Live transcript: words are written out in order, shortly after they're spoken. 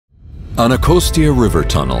Anacostia River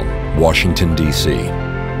Tunnel, Washington, D.C.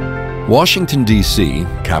 Washington, D.C.,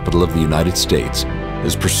 capital of the United States,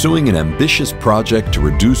 is pursuing an ambitious project to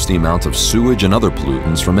reduce the amount of sewage and other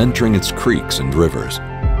pollutants from entering its creeks and rivers.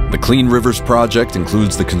 The Clean Rivers Project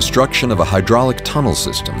includes the construction of a hydraulic tunnel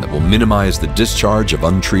system that will minimize the discharge of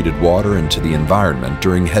untreated water into the environment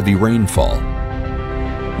during heavy rainfall.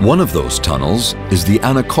 One of those tunnels is the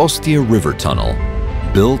Anacostia River Tunnel,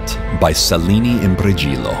 built by Salini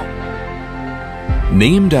Impregilo.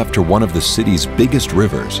 Named after one of the city's biggest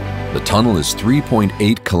rivers, the tunnel is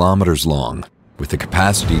 3.8 kilometers long, with the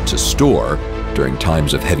capacity to store, during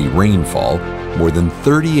times of heavy rainfall, more than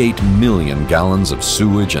 38 million gallons of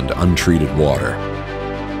sewage and untreated water.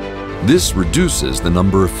 This reduces the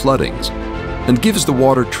number of floodings and gives the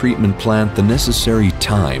water treatment plant the necessary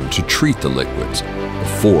time to treat the liquids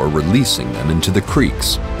before releasing them into the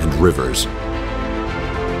creeks and rivers.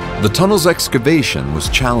 The tunnel's excavation was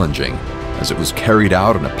challenging, as it was carried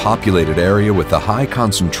out in a populated area with a high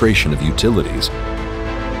concentration of utilities.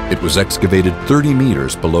 It was excavated 30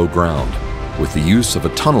 meters below ground, with the use of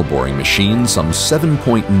a tunnel boring machine some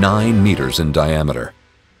 7.9 meters in diameter.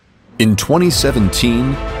 In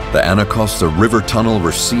 2017, the Anacostia River Tunnel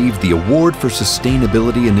received the Award for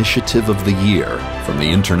Sustainability Initiative of the Year from the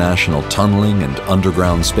International Tunneling and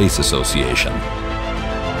Underground Space Association.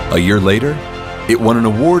 A year later, it won an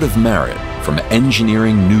Award of Merit from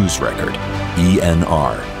Engineering News Record,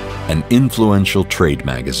 ENR, an influential trade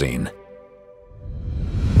magazine.